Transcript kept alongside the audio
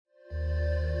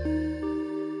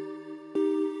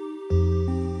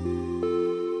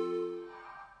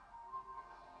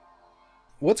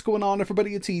What's going on,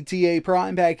 everybody? It's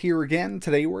ETAPRIME back here again.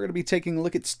 Today we're going to be taking a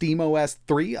look at SteamOS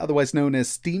 3, otherwise known as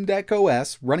Steam Deck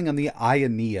OS, running on the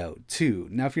AYANEO 2.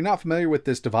 Now, if you're not familiar with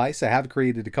this device, I have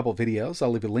created a couple videos.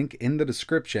 I'll leave a link in the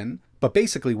description. But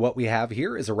basically what we have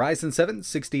here is a Ryzen 7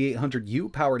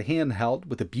 6800U powered handheld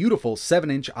with a beautiful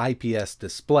 7-inch IPS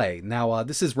display. Now,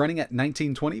 this is running at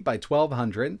 1920 by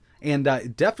 1200, and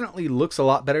it definitely looks a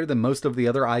lot better than most of the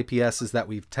other IPSs that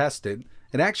we've tested.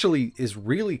 It actually is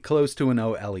really close to an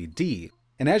OLED.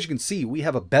 And as you can see, we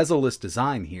have a bezel-less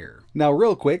design here. Now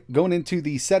real quick, going into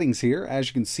the settings here, as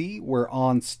you can see, we're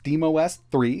on SteamOS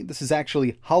 3. This is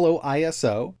actually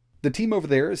HOLOISO. The team over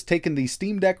there has taken the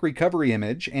Steam Deck recovery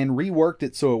image and reworked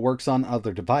it so it works on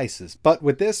other devices. But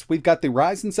with this, we've got the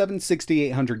Ryzen 7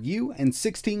 6800U and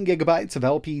 16GB of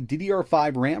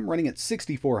LPDDR5 RAM running at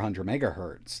 6400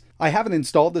 MHz. I haven't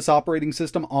installed this operating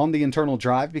system on the internal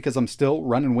drive because I'm still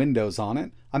running Windows on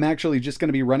it. I'm actually just going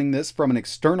to be running this from an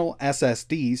external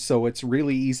SSD, so it's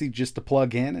really easy just to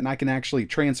plug in, and I can actually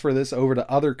transfer this over to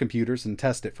other computers and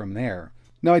test it from there.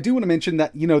 Now, I do want to mention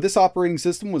that, this operating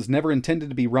system was never intended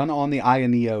to be run on the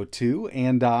AYANEO 2,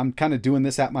 and I'm kind of doing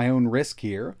this at my own risk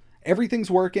here.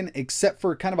 Everything's working except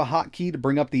for kind of a hotkey to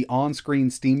bring up the on-screen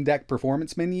Steam Deck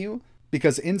performance menu,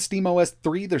 because in SteamOS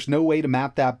 3, there's no way to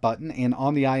map that button, and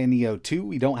on the AYANEO 2,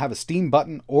 we don't have a Steam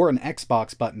button or an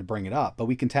Xbox button to bring it up, but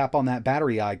we can tap on that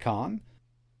battery icon,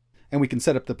 and we can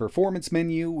set up the performance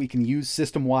menu. We can use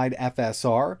system-wide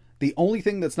FSR. The only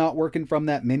thing that's not working from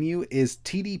that menu is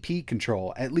TDP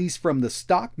control, at least from the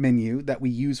stock menu that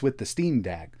we use with the Steam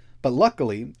Deck. But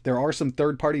luckily, there are some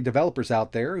third-party developers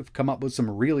out there who've come up with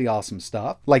some really awesome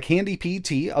stuff, like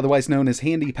HandyPT, otherwise known as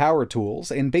Handy Power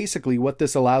Tools, and basically what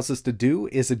this allows us to do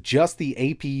is adjust the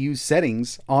APU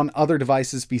settings on other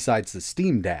devices besides the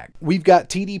Steam Deck. We've got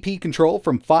TDP control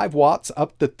from 5 watts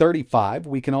up to 35.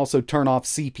 We can also turn off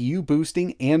CPU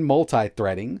boosting and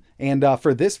multi-threading. And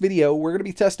for this video, we're going to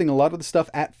be testing a lot of the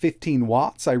stuff at 15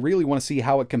 watts. I really want to see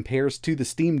how it compares to the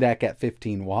Steam Deck at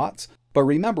 15 watts. But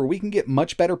remember, we can get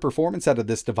much better performance out of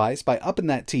this device by upping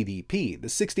that TDP. The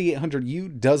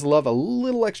 6800U does love a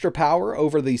little extra power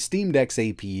over the Steam Deck's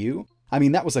APU. I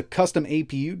mean, that was a custom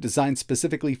APU designed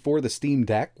specifically for the Steam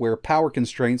Deck, where power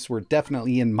constraints were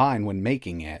definitely in mind when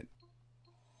making it.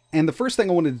 And the first thing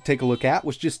I wanted to take a look at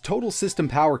was just total system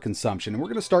power consumption. And we're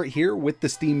going to start here with the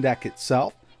Steam Deck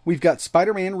itself. We've got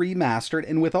Spider-Man Remastered,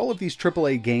 and with all of these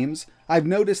AAA games, I've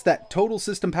noticed that total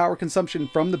system power consumption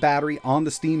from the battery on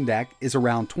the Steam Deck is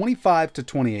around 25 to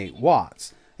 28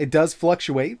 watts. It does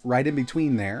fluctuate right in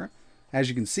between there. As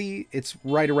you can see, it's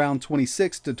right around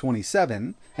 26 to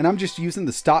 27, and I'm just using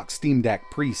the stock Steam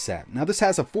Deck preset. Now this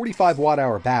has a 45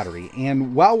 watt-hour battery,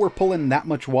 and while we're pulling that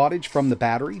much wattage from the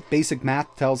battery, basic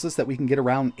math tells us that we can get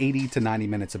around 80 to 90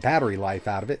 minutes of battery life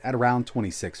out of it at around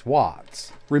 26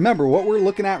 watts. Remember, what we're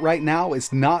looking at right now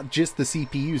is not just the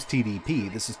CPU's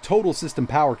TDP. This is total system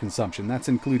power consumption. That's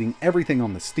including everything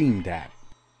on the Steam Deck.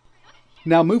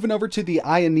 Now moving over to the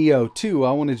AYANEO 2,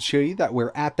 I wanted to show you that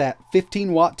we're at that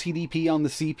 15 watt TDP on the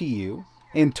CPU,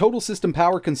 and total system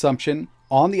power consumption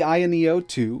on the AYANEO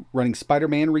 2 running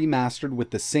Spider-Man Remastered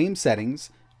with the same settings,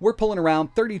 we're pulling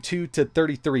around 32 to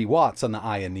 33 watts on the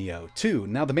AYANEO 2.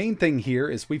 Now the main thing here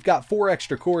is we've got 4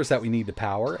 extra cores that we need to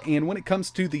power, and when it comes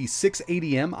to the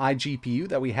 680M iGPU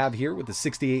that we have here with the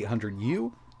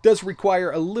 6800U, does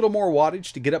require a little more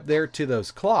wattage to get up there to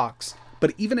those clocks.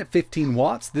 But even at 15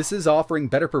 watts, this is offering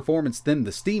better performance than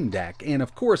the Steam Deck, and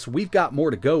of course we've got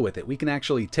more to go with it. We can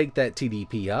actually take that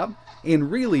TDP up, and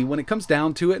really when it comes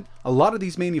down to it, a lot of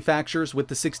these manufacturers with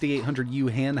the 6800U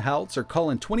handhelds are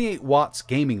calling 28 watts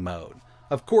gaming mode.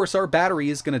 Of course our battery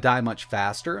is going to die much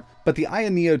faster, but the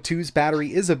AYANEO 2's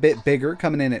battery is a bit bigger,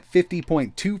 coming in at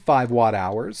 50.25 watt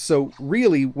hours, so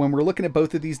really when we're looking at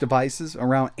both of these devices,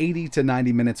 around 80 to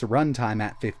 90 minutes of runtime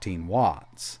at 15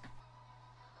 watts.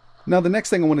 Now the next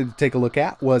thing I wanted to take a look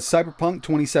at was Cyberpunk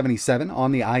 2077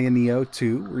 on the AYANEO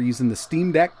 2. We're using the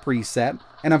Steam Deck preset,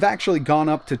 and I've actually gone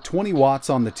up to 20 watts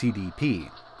on the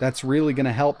TDP. That's really going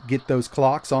to help get those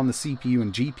clocks on the CPU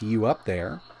and GPU up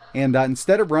there. And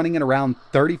instead of running at around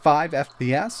 35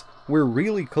 FPS, we're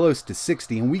really close to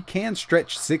 60, and we can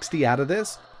stretch 60 out of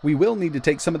this. We will need to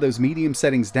take some of those medium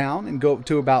settings down and go up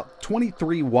to about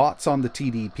 23 watts on the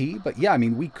TDP, but yeah, I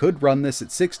mean, we could run this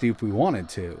at 60 if we wanted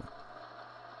to.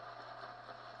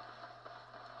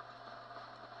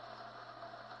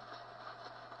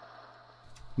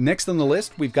 Next on the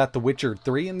list, we've got The Witcher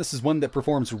 3, and this is one that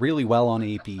performs really well on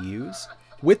APUs.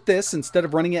 With this, instead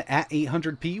of running it at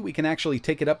 800p, we can actually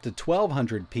take it up to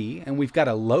 1200p, and we've got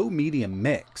a low-medium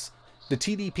mix. The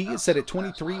TDP is set at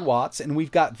 23 watts, and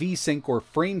we've got VSync or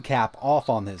frame cap off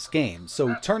on this game,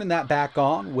 so turning that back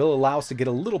on will allow us to get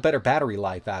a little better battery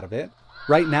life out of it.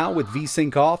 Right now with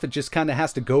VSync off, it just kind of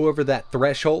has to go over that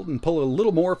threshold and pull a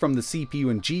little more from the CPU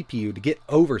and GPU to get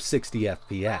over 60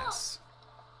 FPS.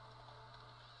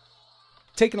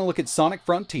 Taking a look at Sonic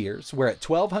Frontiers, we're at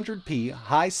 1200p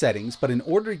high settings, but in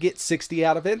order to get 60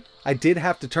 out of it, I did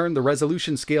have to turn the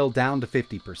resolution scale down to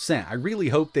 50%. I really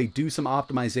hope they do some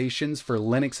optimizations for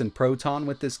Linux and Proton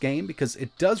with this game because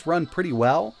it does run pretty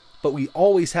well, but we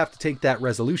always have to take that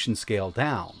resolution scale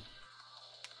down.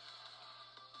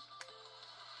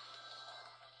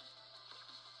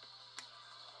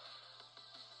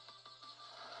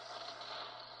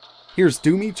 Here's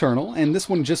Doom Eternal, and this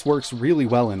one just works really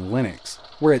well in Linux.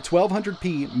 We're at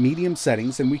 1200p medium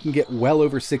settings and we can get well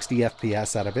over 60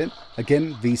 FPS out of it.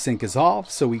 Again, VSync is off,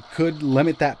 so we could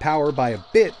limit that power by a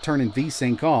bit turning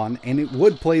VSync on, and it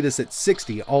would play this at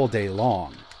 60 all day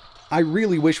long. I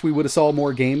really wish we would have saw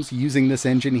more games using this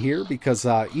engine here because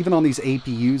even on these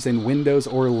APUs in Windows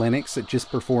or Linux, it just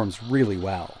performs really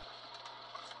well.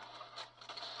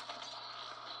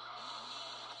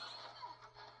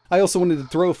 I also wanted to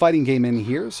throw a fighting game in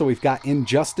here, so we've got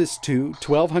Injustice 2,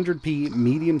 1200p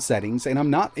medium settings, and I'm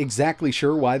not exactly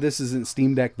sure why this isn't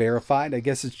Steam Deck verified. I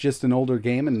guess it's just an older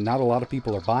game and not a lot of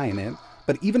people are buying it.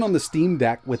 But even on the Steam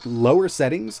Deck with lower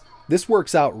settings, this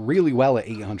works out really well at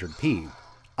 800p.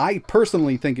 I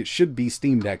personally think it should be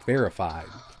Steam Deck verified.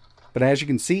 But as you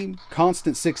can see,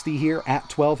 constant 60 here at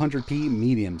 1200p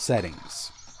medium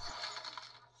settings.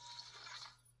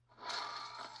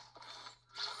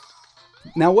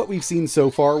 Now what we've seen so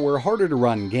far were harder to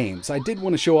run games. I did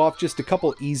want to show off just a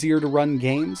couple easier to run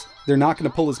games. They're not going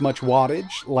to pull as much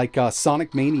wattage, like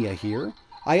Sonic Mania here.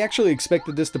 I actually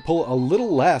expected this to pull a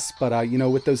little less, but you know,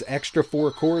 with those extra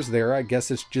 4 cores there, I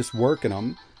guess it's just working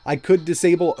them. I could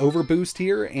disable overboost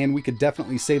here, and we could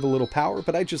definitely save a little power,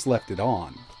 but I just left it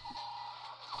on.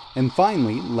 And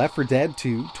finally, Left 4 Dead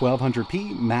 2,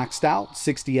 1200p, maxed out,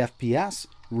 60 FPS.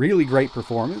 Really great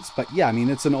performance, but yeah, I mean,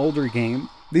 it's an older game.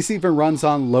 This even runs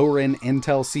on lower-end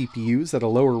Intel CPUs at a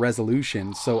lower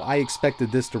resolution, so I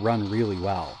expected this to run really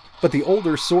well. But the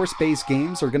older source-based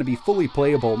games are going to be fully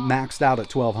playable maxed out at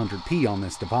 1200p on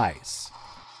this device.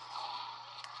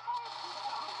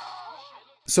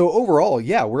 So overall,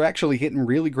 yeah, we're actually hitting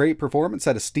really great performance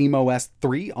out of SteamOS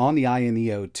 3 on the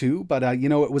AYANEO 2, but you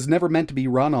know, it was never meant to be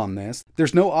run on this.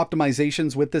 There's no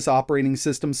optimizations with this operating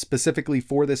system specifically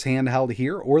for this handheld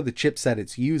here or the chipset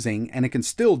it's using, and it can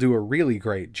still do a really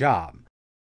great job.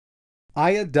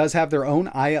 Aya does have their own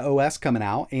Aya OS coming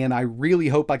out, and I really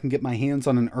hope I can get my hands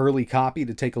on an early copy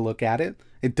to take a look at it.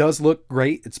 It does look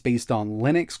great. It's based on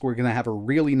Linux. We're going to have a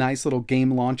really nice little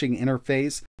game launching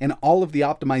interface, and all of the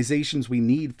optimizations we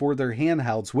need for their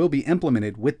handhelds will be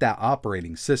implemented with that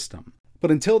operating system. But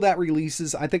until that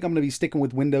releases, I think I'm going to be sticking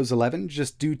with Windows 11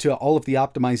 just due to all of the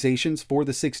optimizations for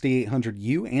the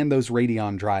 6800U and those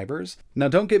Radeon drivers. Now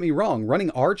don't get me wrong,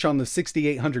 running Arch on the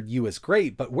 6800U is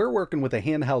great, but we're working with a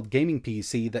handheld gaming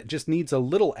PC that just needs a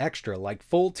little extra, like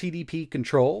full TDP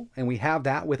control, and we have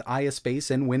that with ISpace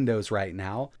in Windows right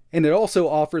now. And it also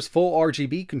offers full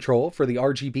RGB control for the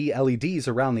RGB LEDs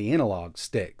around the analog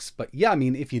sticks. But yeah, I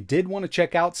mean, if you did want to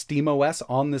check out SteamOS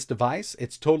on this device,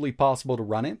 it's totally possible to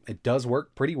run it. It does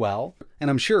work pretty well. And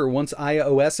I'm sure once Aya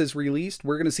OS is released,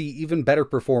 we're going to see even better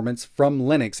performance from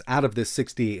Linux out of this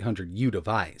 6800U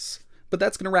device. But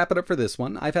that's going to wrap it up for this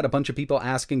one. I've had a bunch of people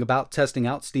asking about testing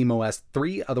out SteamOS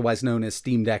 3, otherwise known as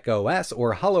Steam Deck OS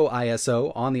or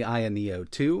HoloISO on the AYANEO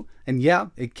 2. And yeah,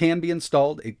 it can be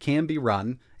installed, it can be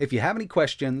run. If you have any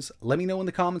questions, let me know in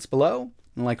the comments below.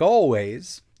 And like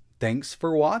always, thanks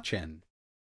for watching.